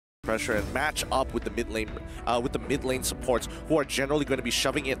pressure and match up with the mid lane supports who are generally going to be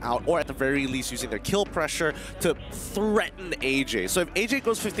shoving it out, or at the very least using their kill pressure to threaten AJ. So if AJ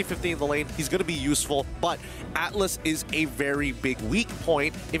goes 50-50 in the lane, he's going to be useful, but Atlas is a very big weak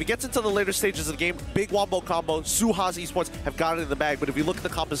point. If he gets into the later stages of the game, big wombo combo, Suhaz Esports have got it in the bag. But if you look at the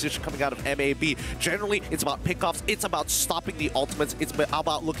composition coming out of MAB, generally it's about pickoffs, it's about stopping the ultimates, it's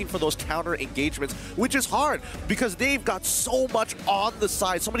about looking for those counter engagements, which is hard because they've got so much on the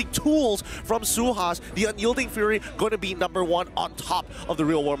side, so many tools from Suhaz. The Unyielding Fury going to be #1 on top of the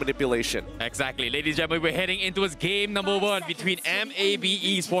real war manipulation. Exactly. Ladies and gentlemen, we're heading into his game #1 between MAB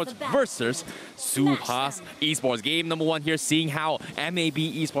Esports versus Suhaz Esports. Game #1 here, seeing how MAB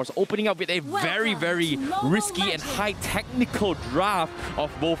Esports opening up with a very, very risky and high technical draft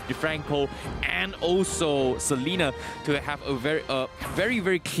of both DeFranco and also Selena to have a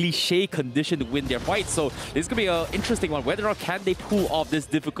very cliche condition to win their fight. So this is going to be an interesting one. Whether or not can they pull off this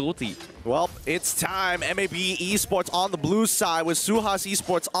difficulty? Well, it's time. MAB Esports on the blue side with Suhaz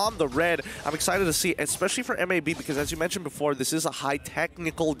Esports on the red. I'm excited to see, especially for MAB, because as you mentioned before, this is a high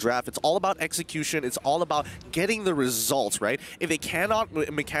technical draft. It's all about execution. It's all about getting the results, right? If they cannot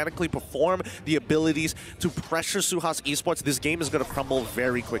mechanically perform the abilities to pressure Suhaz Esports, this game is going to crumble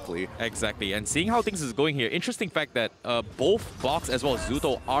very quickly. Exactly. And seeing how things is going here, interesting fact that both Box as well as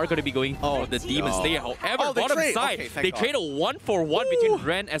Zuto are going to be going for the Demon Slayer. However, bottom side, they trade a 1-for-1 between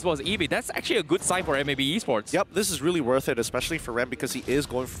Ren as well as Eevee. That's actually a good sign for MAB Esports. Yep, this is really worth it, especially for Ren, because he is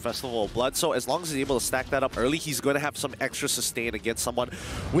going for Festival of Blood. So as long as he's able to stack that up early, he's going to have some extra sustain against someone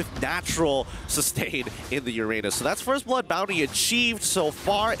with natural sustain in the Uranus. So that's first blood bounty achieved so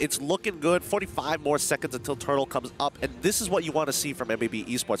far. It's looking good. 45 more seconds until Turtle comes up. And this is what you want to see from MAB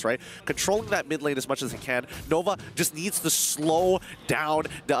Esports, right? Controlling that mid lane as much as they can. Nova just needs to slow down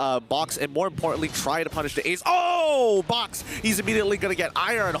the Box and, more importantly, try to punish the ace. Oh, Box! He's immediately going to get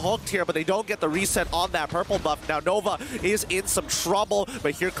iron hooked here, but they don't get the reset on that purple buff. Now Nova is in some trouble,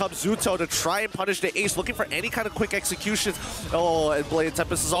 but here comes Zuto to try and punish the ace, looking for any kind of quick executions. Oh, and Blade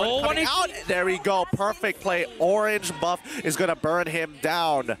Tempest is already coming out. There we go. Perfect play. Orange buff is going to burn him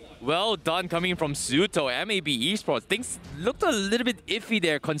down. Well done coming from Zuto. MAB Esports. Things looked a little bit iffy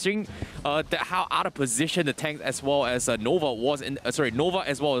there, considering how out of position the tank as well as Nova was in. Nova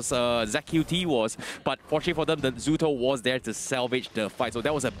as well as ZQT was. But fortunately for them, the Zuto was there to salvage the fight. So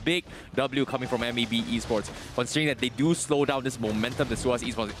that was a big W coming from MAB Esports, considering that they do slow down this momentum that Suhaz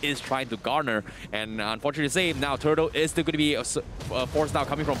Esports is trying to garner. And unfortunately to say, now Turtle is still going to be forced now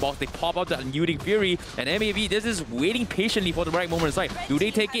coming from Box. They pop out the Unyielding Fury, and MAB, this is waiting patiently for the right moment to strike. Do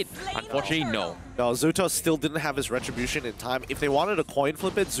they take it? Unfortunately, no. No, Zuto still didn't have his retribution in time. If they wanted to coin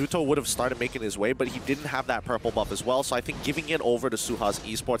flip it, Zuto would have started making his way, but he didn't have that purple buff as well. So I think giving it over to Suhaz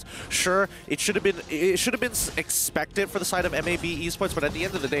Esports, sure, it should have been expected for the side of MAB Esports, but at the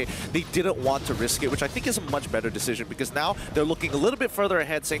end of the day, they didn't want to risk it, which I think is a much better decision, because now they're looking a little bit further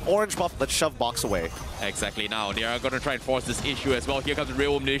ahead, saying orange buff, let's shove Box away. Exactly. Now they are going to try and force this issue as well. Here comes the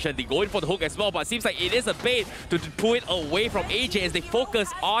real elimination. They go in for the hook as well, but it seems like it is a bait to pull it away from AJ as they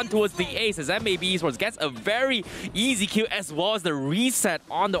focus on towards the ace, as MAB Esports gets a very easy kill as well as the reset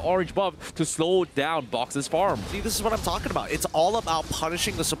on the orange buff to slow down Box's farm. See, this is what I'm talking about. It's all about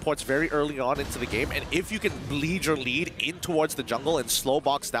punishing the supports very early on into the game, and if you can bleed your lead in towards the jungle and slow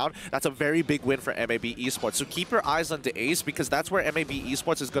Box down, that's a very big win for MAB Esports. So keep your eyes on the ace, because that's where MAB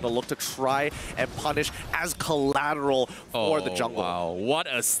Esports is going to look to try and punish as collateral for the jungle. Wow, what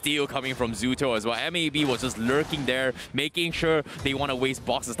a steal coming from Zuto as well. MAB was just lurking there, making sure they want to waste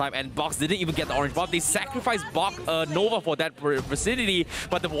Box's time, and Box didn't even get the orange buff. They sacrificed Nova for that vicinity,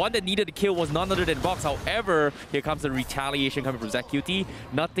 but the one that needed to kill was none other than Box. However, here comes the retaliation coming from ZQT.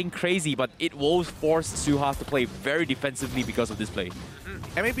 Nothing crazy, but it will force Suhaz to play very defensively because of this play.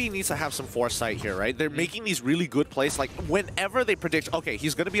 MAB needs to have some foresight here, right? They're making these really good plays. Like, whenever they predict, okay,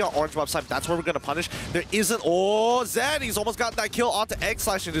 he's going to be on orange buff side, that's where we're going to punish. There isn't... Oh, Zed! He's almost got that kill onto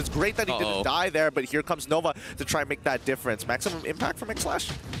X-Slash, and it's great that he didn't die there, but here comes Nova to try and make that difference. Maximum impact from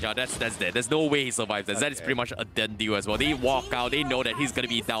X-Slash? Yeah, that's dead. There's no way he survives that. Okay. Zed is pretty much a dead deal as well. They walk out. They know that he's going to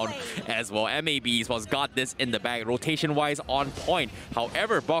be down as well. MAB Esports got this in the bag, rotation-wise on point.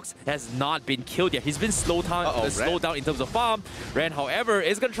 However, Box has not been killed yet. He's been slowed down in terms of farm. Ren, however,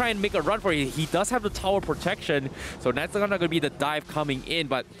 is going to try and make a run for it. He does have the tower protection, so that's not going to be the dive coming in,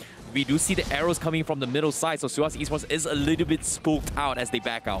 but we do see the arrows coming from the middle side, so Suhaz Esports is a little bit spooked out as they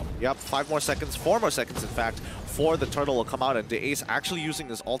back out. Yep, 4 more seconds, in fact, for the turtle to come out, and the ace actually using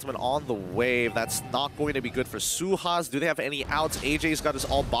his ultimate on the wave. That's not going to be good for Suhaz. Do they have any outs? AJ's got his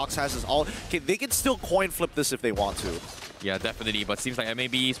ult, Box has his ult. Okay, they can still coin flip this if they want to. Yeah, definitely. But seems like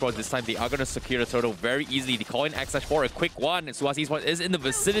Mab Esports this time, they are going to secure the turtle very easily. They call in X for a quick one. Suhaz Esports is in the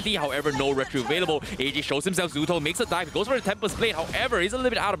vicinity. However, no retro available. AJ shows himself. Zuto makes a dive. Goes for the Tempest Blade. However, he's a little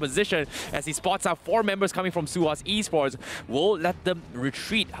bit out of position as he spots out 4 members coming from Suhaz Esports. Will let them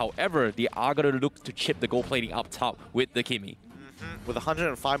retreat. However, they are going to look to chip the gold plating up top with the Kimi. With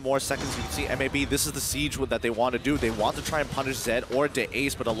 105 more seconds, you can see MAB, this is the siege that they want to do. They want to try and punish Zed or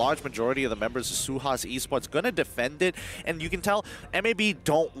DeAce, but a large majority of the members of Suhaz Esports going to defend it. And you can tell MAB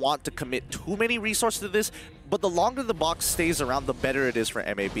don't want to commit too many resources to this, but the longer the box stays around, the better it is for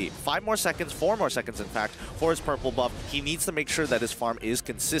MAB. 5 more seconds, 4 more seconds in fact, for his purple buff. He needs to make sure that his farm is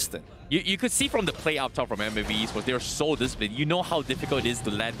consistent. You could see from the play up top from Mab Esports, they're so disciplined. You know how difficult it is to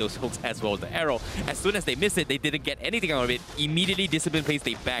land those hooks as well as the arrow. As soon as they miss it, they didn't get anything out of it. Immediately disciplined plays,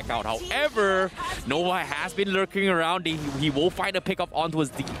 they back out. However, Nova has been lurking around. He will find a pickup onto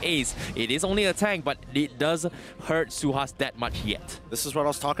his DAce. It is only a tank, but it does hurt Suhaz that much yet. This is what I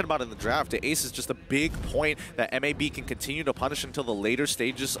was talking about in the draft. DeAce is just a big point that MAB can continue to punish until the later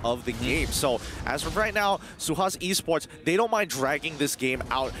stages of the game. So as of right now, Suhaz Esports, they don't mind dragging this game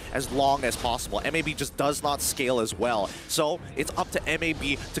out as long as possible. MAB just does not scale as well. So it's up to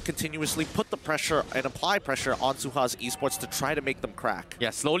MAB to continuously put the pressure and apply pressure on Suhaz Esports to try to make them crack. Yeah,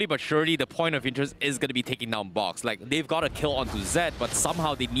 slowly but surely, the point of interest is going to be taking down Box. Like, they've got a kill onto Zed, but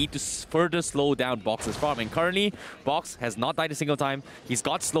somehow they need to further slow down Box's farm. And currently, Box has not died a single time. He's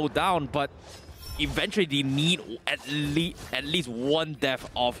got slowed down, but eventually they need at least one death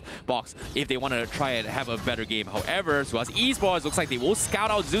of Box if they want to try and have a better game. However, Suhaz Esports looks like they will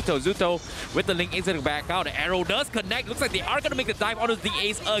scout out Zuto. Zuto with the link into the back out. The arrow does connect. Looks like they are going to make the dive onto the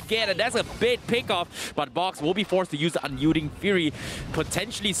ace again, and that's a big pickoff. But Box will be forced to use the Unyielding Fury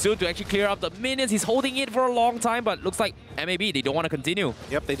potentially soon to actually clear up the minions. He's holding it for a long time, but looks like MAB, they don't want to continue.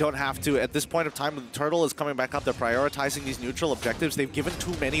 Yep, they don't have to. At this point of time, when the turtle is coming back up, they're prioritizing these neutral objectives. They've given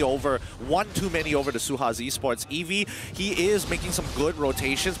one too many over to Suhaz Esports. Eevee, he is making some good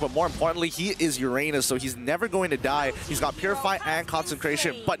rotations, but more importantly, he is Uranus, so he's never going to die. He's got Purify and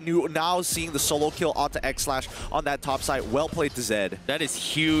Consecration, but now seeing the solo kill onto X-Slash on that top side. Well played to Zed. That is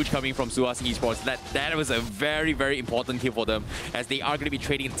huge coming from Suhaz Esports. That was a very, very important kill for them, as they are going to be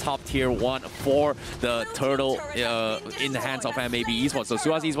trading top tier 1 for the turtle in the hands of Mab Esports. So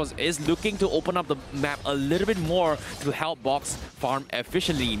Suhaz Esports is looking to open up the map a little bit more to help Box farm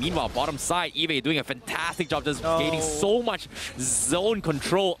efficiently. Meanwhile, bottom side, Eve doing a fantastic job just gaining so much zone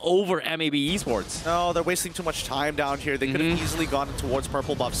control over Mab Esports. No, they're wasting too much time down here. They could have easily gone towards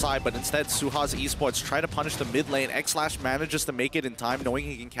purple buff side, but instead Suhaz Esports try to punish the mid lane. X-Slash manages to make it in time, knowing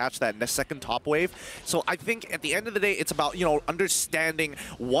he can catch that second top wave. So I think at the end of the day, it's about, you know, understanding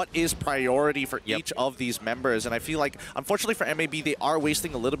what is priority for each of these members. And I feel like, unfortunately for MAB, they are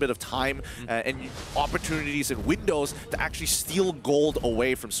wasting a little bit of time and opportunities and windows to actually steal gold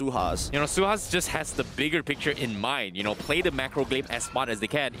away from Suhaz. You know, Suhaz just has the bigger picture in mind. You know, play the macro game as smart as they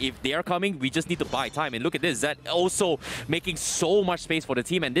can. If they are coming, we just need to buy time. And look at this, Zed also making so much space for the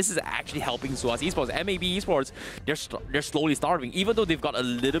team, and this is actually helping Suhaz Esports. Mab Esports, they're slowly starving, even though they've got a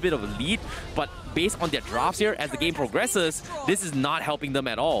little bit of a lead. But based on their drafts here, as the game progresses, this is not helping them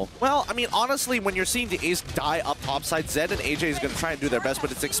at all. Well, I mean, honestly, when you're seeing the ace die up topside, Zed and AJ is going to try and do their best,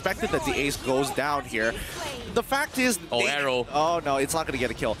 but it's expected that the ace goes down here. The fact is... arrow. Oh, no, it's not going to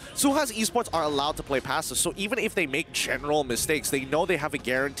get a kill. Suhaz Esports are allowed to play passive, so even if they make general mistakes, they know they have a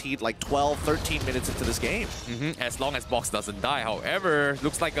guaranteed, like, 12, 13 minutes into this game. As long as Box doesn't die. However,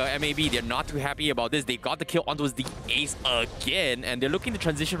 looks like MAB, they're not too happy about this. They got the kill onto the ace again, and they're looking to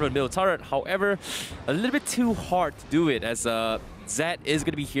transition from the middle turret. However, a little bit too hard to do it, as Zed is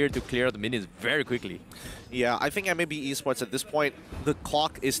going to be here to clear out the minions very quickly. Yeah, I think MAB Esports at this point, the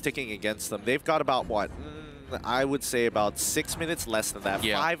clock is ticking against them. They've got about, what? I would say about 6 minutes, less than that.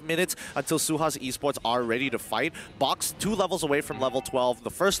 5 minutes until Suhaz Esports are ready to fight. Box 2 levels away from level 12. The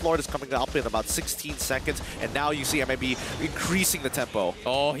first Lord is coming up in about 16 seconds, and now you see MAB increasing the tempo.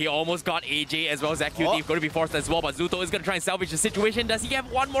 Oh, he almost got AJ as well as that QT. Going to be forced as well, but Zuto is going to try and salvage the situation. Does he have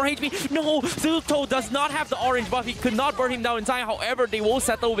one more HP? No, Zuto does not have the orange buff. He could not burn him down in time. However, they will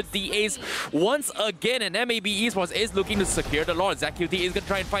settle with the ace once again, and MAB Esports is looking to secure the Lord. ZQT is going to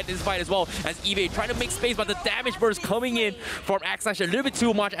try and fight this fight as well, as Eve trying to make space, but the damage burst coming in from X-Slash a little bit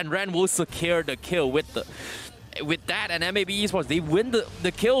too much, and Ren will secure the kill with that, and MAB Esports, they win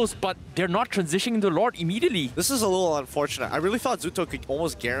the kills, but they're not transitioning into Lord immediately. This is a little unfortunate. I really thought Zuto could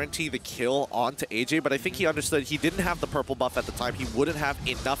almost guarantee the kill onto AJ, but I think he understood he didn't have the purple buff at the time. He wouldn't have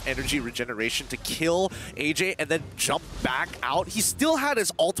enough energy regeneration to kill AJ and then jump back out. He still had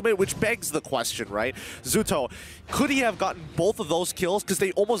his ultimate, which begs the question, right? Zuto, could he have gotten both of those kills? Because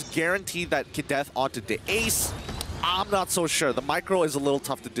they almost guaranteed that death onto the ace. I'm not so sure. The micro is a little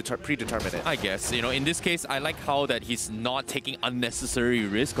tough to predetermine it. I guess, you know, in this case, I like how that he's not taking unnecessary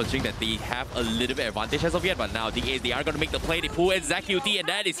risk, considering that they have a little bit advantage as of yet. But now they are going to make the play. They pull in ZQT, and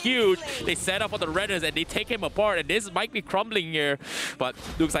that is huge. They set up for the Redders, and they take him apart, and this might be crumbling here. But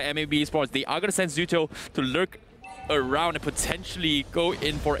looks like Mab Esports, they are going to send Zuto to lurk around and potentially go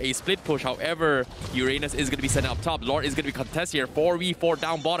in for a split push. However, Uranus is going to be sent up top. Lord is going to be contested here. 4v4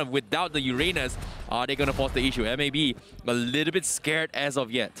 down bottom without the Uranus. Are they going to force the issue? Mab a little bit scared as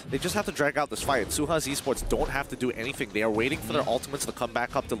of yet. They just have to drag out this fight. Suhaz Esports don't have to do anything. They are waiting for their ultimates to come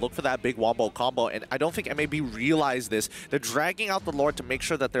back up to look for that big wombo combo. And I don't think Mab realize this. They're dragging out the Lord to make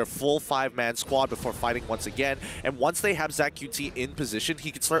sure that they're full 5-man squad before fighting once again. And once they have ZQT in position,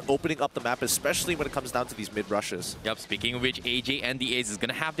 he can start opening up the map, especially when it comes down to these mid rushes. Yep, speaking of which, AJ and the Ace is going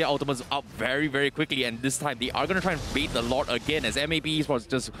to have their ultimates up very, very quickly. And this time, they are going to try and bait the Lord again, as Mab Esports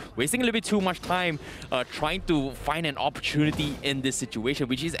just wasting a little bit too much time trying to find an opportunity in this situation,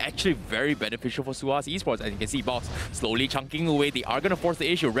 which is actually very beneficial for Suhaz Esports. As you can see, Box slowly chunking away. They are going to force the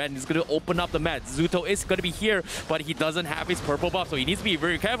issue. Ren is going to open up the mat. Zuto is going to be here, but he doesn't have his purple buff, so he needs to be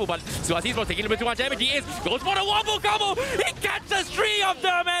very careful. But Suhaz Esports taking a little bit too much damage. He goes for the wombo combo. He catches 3 of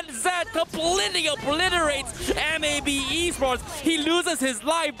them, and Zed completely obliterates Mab Esports. He loses his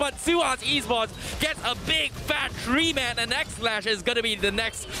life, but Suhaz Esports gets a big fat 3-man, and X-Slash is going to be the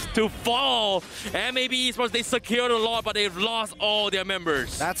next to fall. Mab Esports, they secured a lot, but they've lost all their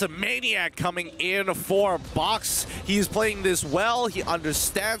members. That's a Maniac coming in for Box. He's playing this well. He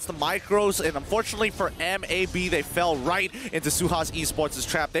understands the micros, and unfortunately for Mab, they fell right into Suhaz Esports'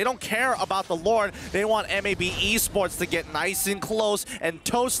 trap. They don't care about the Lord. They want Mab Esports to get nice and close and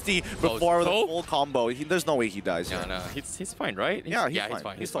toasty before the full combo. There's no way he dies. No, no, he's fine, right? He's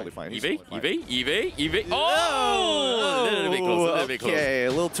fine. He's totally fine. Eve. Oh! A little bit close, a little bit close. Okay, a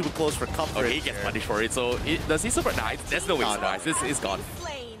little too close for comfort. Okay, he gets punished for it. So does he survive? Nah, there's no way he survives. This is gone.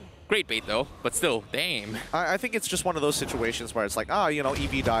 Great bait though, but still, damn. I think it's just one of those situations where it's like, you know,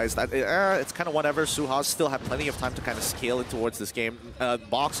 EV dies. That it's kind of whatever. Suhaz still have plenty of time to kind of scale it towards this game.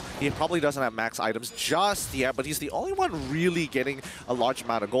 Box, he probably doesn't have max items just yet, but he's the only one really getting a large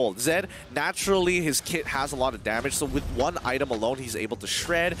amount of gold. Zed, naturally, his kit has a lot of damage, so with one item alone, he's able to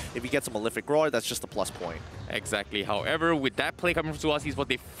shred. If he gets a Malefic Roar, that's just a plus point. Exactly. However, with that play coming from Suhaz Esports,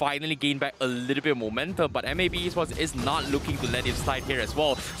 they finally gain back a little bit of momentum, but Mab Esports is not looking to let it slide here as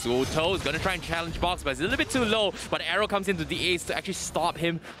well. Zuto is going to try and challenge Box, but it's a little bit too low, but Arrow comes into the Ace to actually stop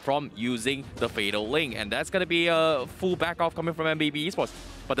him from using the Fatal Link, and that's going to be a full back off coming from Mab Esports.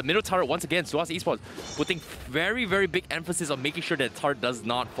 But the middle turret, once again, Suhaz Esports putting very, very big emphasis on making sure that the turret does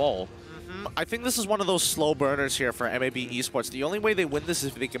not fall. I think this is one of those slow burners here for Mab Esports. The only way they win this is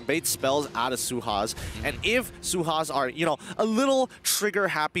if they can bait spells out of Suhaz. And if Suhaz are, you know, a little trigger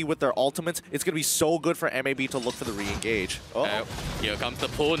happy with their ultimates, it's going to be so good for Mab to look for the re-engage. Here comes the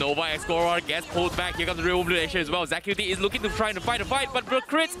pull. Nova Explorer gets pulled back. Here comes the real obliteration as well. ZQT is looking to try and fight a fight, but the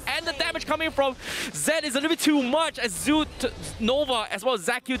crits and the damage coming from Zed is a little bit too much as Nova as well as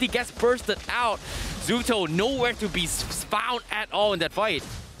ZQT gets bursted out. Zuto nowhere to be found at all in that fight.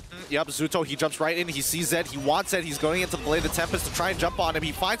 Yep, Zuto, he jumps right in. He sees Zed. He wants Zed. He's going into the Blade of Tempest to try and jump on him.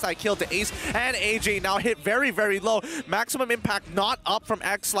 He finds that kill to Ace, and AJ now hit very, very low. Maximum impact not up from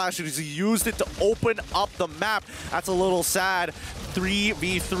X-Slash. He used it to open up the map. That's a little sad.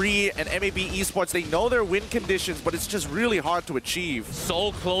 3v3, and Mab Esports, they know their win conditions, but it's just really hard to achieve.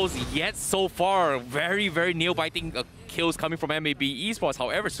 So close, yet so far. Very, very nail-biting kills coming from Mab Esports.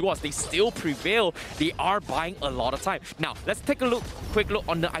 However, Suhaz, they still prevail. They are buying a lot of time. Now, let's take a quick look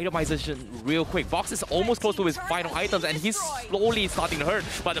on the itemization real quick. Box is almost close to his final items, and he's slowly starting to hurt.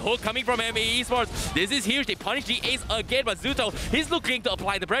 But the hook coming from Mab Esports, this is huge. They punish the Ace again, but Zuto, he's looking to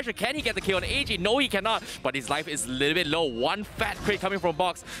apply the pressure. Can he get the kill on AJ? No, he cannot. But his life is a little bit low. One fat crit coming from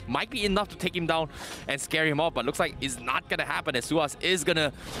Box might be enough to take him down and scare him off, but looks like it's not going to happen, as Suhaz is going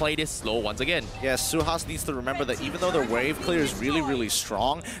to play this slow once again. Yes, Suhaz needs to remember that even though their wave clear is really, really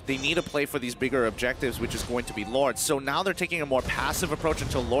strong, they need to play for these bigger objectives, which is going to be Lord. So now they're taking a more passive approach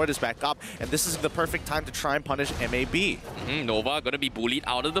until Lord is back up, and this is the perfect time to try and punish Mab. Nova going to be bullied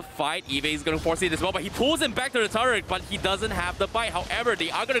out of the fight. Eve is going to force it as well, but he pulls him back to the turret, but he doesn't have the bite. However,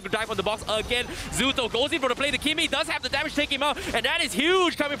 they are going to dive on the box again. Zuto goes in for the play. The Kimi does have the damage, take him out, and that is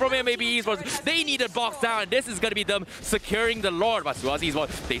huge coming from Mab Esports. They need a box down, and this is going to be them securing the Lord. But Suhaz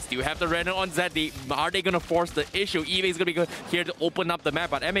Esports, they still have the Renner on Zed. Are they going to force the issue? Eve is going to be here to open up the map,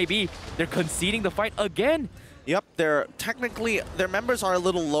 but Mab, they're conceding the fight again. Yep, their members are a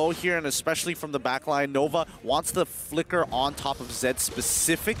little low here, and especially from the backline. Nova wants the flicker on top of Zed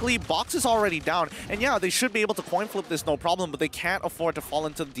specifically. Box is already down, and yeah, they should be able to coin flip this no problem, but they can't afford to fall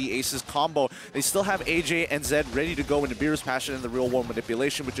into the Aces combo. They still have AJ and Zed ready to go into Nibiru's Passion and the real world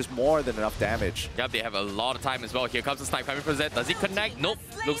manipulation, which is more than enough damage. Yep, they have a lot of time as well. Here comes the snipe coming from Zed. Does he connect? Nope.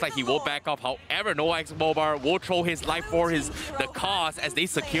 Looks like he will back off. However, Nova X Mobile will throw his life for the cause as they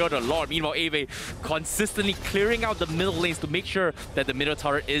secure the Lord. Meanwhile, Ave consistently clearing out the middle lanes to make sure that the middle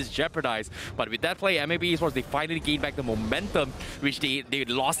turret is jeopardized. But with that play, Mab Esports, they finally gained back the momentum, which they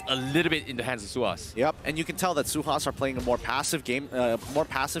lost a little bit in the hands of Suhaz. Yep, and you can tell that Suhaz are playing a more passive game,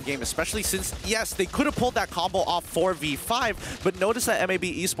 especially since, yes, they could have pulled that combo off 4v5, but notice that Mab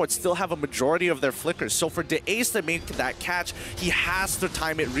Esports still have a majority of their flickers. So for DeAce to make that catch, he has to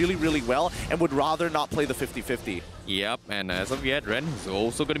time it really, really well and would rather not play the 50-50. Yep, and as of yet, Ren is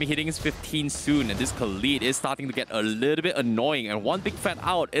also going to be hitting his 15 soon, and this Khalid is starting to get a little bit annoying, and one big fat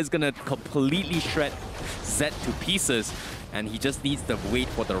out is going to completely shred Zed to pieces, and he just needs to wait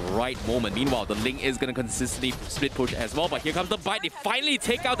for the right moment. Meanwhile, the Link is going to consistently split push as well, but here comes the bite. They finally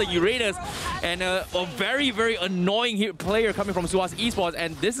take out the Uranus, and a very, very annoying player coming from Suhaz Esports,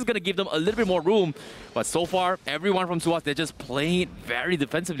 and this is going to give them a little bit more room. But so far, everyone from Suhaz, they're just playing very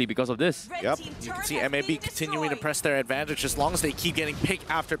defensively because of this. Yep, you can see MAB continuing to press their advantage. As long as they keep getting pick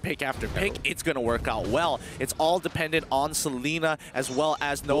after pick after pick, it's going to work out well. It's all dependent on Selena as well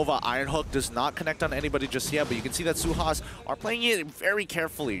as Nova. Iron Hook does not connect on anybody just yet, but you can see that Suhaz are playing it very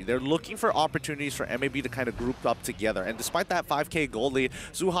carefully. They're looking for opportunities for MAB to kind of group up together. And despite that 5k gold lead,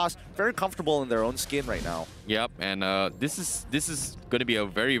 Suhaz very comfortable in their own skin right now. Yep, and this is going to be a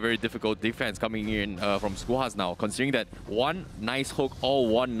very, very difficult defense coming in from Suhaz now, considering that one nice hook or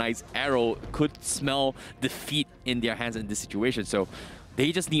one nice arrow could smell defeat in their hands in this situation. So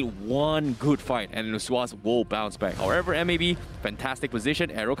they just need one good fight, and Suhaz will bounce back. However, MAB, fantastic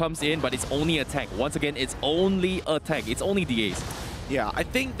position. Arrow comes in, but it's only attack. Once again, it's only attack. It's only the ace. Yeah, I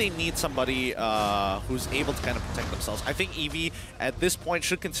think they need somebody who's able to kind of protect themselves. I think Eevee, at this point,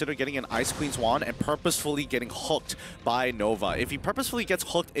 should consider getting an Ice Queen's Wand and purposefully getting hooked by Nova. If he purposefully gets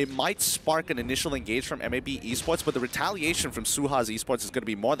hooked, it might spark an initial engage from MAB Esports, but the retaliation from Suhaz Esports is going to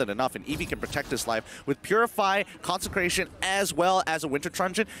be more than enough, and Eevee can protect his life. With Purify, Consecration, as well as a Winter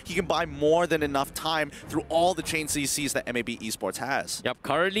Truncheon, he can buy more than enough time through all the chain CCs that MAB Esports has. Yep,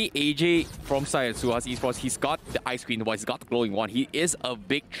 currently AJ from side Suhaz Esports, he's got the Ice Queen, he's got the Glowing Wand. He is a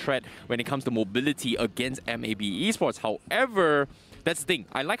big threat when it comes to mobility against MAB Esports. However, that's the thing.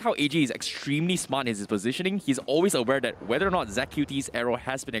 I like how AJ is extremely smart in his positioning. He's always aware that whether or not ZQT's arrow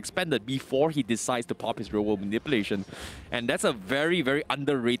has been expended before he decides to pop his real-world manipulation. And that's a very, very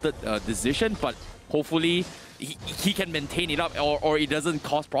underrated decision, but hopefully he can maintain it up or it doesn't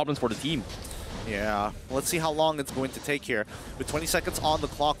cause problems for the team. Yeah, let's see how long it's going to take here. With 20 seconds on the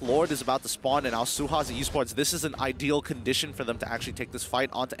clock, Lord is about to spawn, and now Suhaz Esports, this is an ideal condition for them to actually take this fight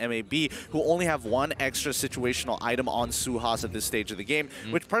onto MAB, who only have one extra situational item on Suhaz at this stage of the game,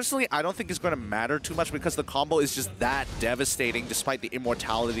 which personally I don't think is going to matter too much because the combo is just that devastating despite the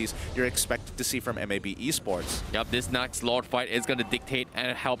immortalities you're expected to see from MAB Esports. Yep, this next Lord fight is going to dictate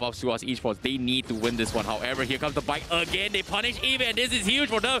and help out Suhaz Esports. They need to win this one. However, here comes the bite again. They punish Eve, and this is huge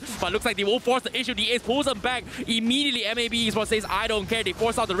for them, but looks like they will force the issue. The ace pulls them back. Immediately, MAB Esports says, I don't care. They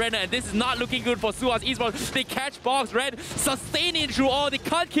force out the Renner, and this is not looking good for Suhaz Esports. They catch Box, Red, sustain it through all. They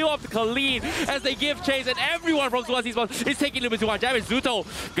can't kill off the Khalid as they give chase, and everyone from Suhaz Esports is taking a little bit too much damage. Zuto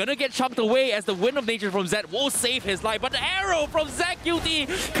gonna get chunked away as the Wind of Nature from Zed will save his life, but the arrow from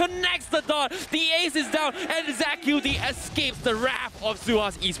ZQT connects the dot. The ace is down, and ZQT escapes the wrath of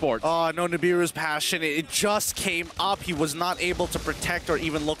Suhaz Esports. Oh, no, Nibiru's Passion. It just came up. He was not able to protect or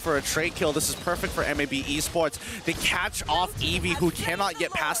even look for a trade kill. This is perfect for MAB Esports. They catch off Eevee, who cannot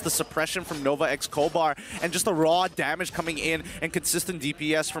get past the suppression from Nova X Kobar, and just the raw damage coming in and consistent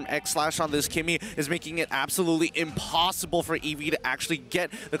DPS from X-Slash on this Kimmy is making it absolutely impossible for Eevee to actually get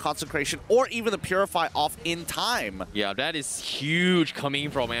the Consecration or even the Purify off in time. Yeah, that is huge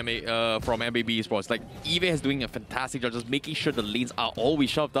coming from MAB Esports. Like, Eevee is doing a fantastic job just making sure the lanes are always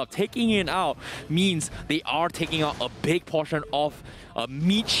shoved up. Taking it out means they are taking out a big portion of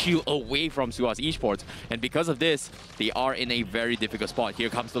meat shield away from Suhaz Esports, and because of this, they are in a very difficult spot. Here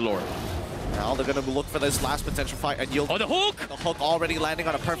comes the Lord. Now they're going to look for this last potential fight, and you'll... Oh, the hook! The hook already landing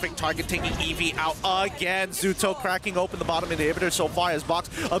on a perfect target, taking Eevee out again. Zuto cracking open the bottom inhibitor so far as Box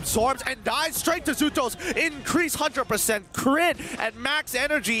absorbs and dies straight to Zuto's increased 100% crit at max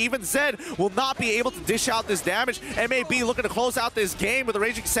energy. Even Zed will not be able to dish out this damage. MAB looking to close out this game with a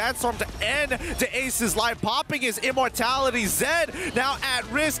Raging Sandstorm to end to Ace's life, popping his immortality. Zed now at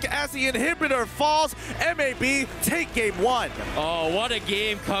risk as the inhibitor falls. MAB take game 1. Oh, what a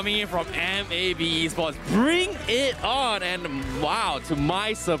game coming in from Mab Esports. Bring it on! And wow, to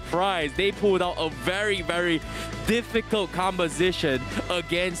my surprise, they pulled out a very, very difficult composition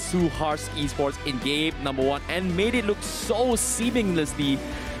against Suhaz Esports in game number 1 and made it look so seamlessly.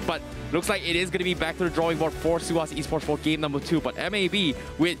 But looks like it is going to be back to the drawing board for Suhaz Esports for game number 2. But MAB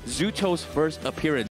with Zuto's first appearance.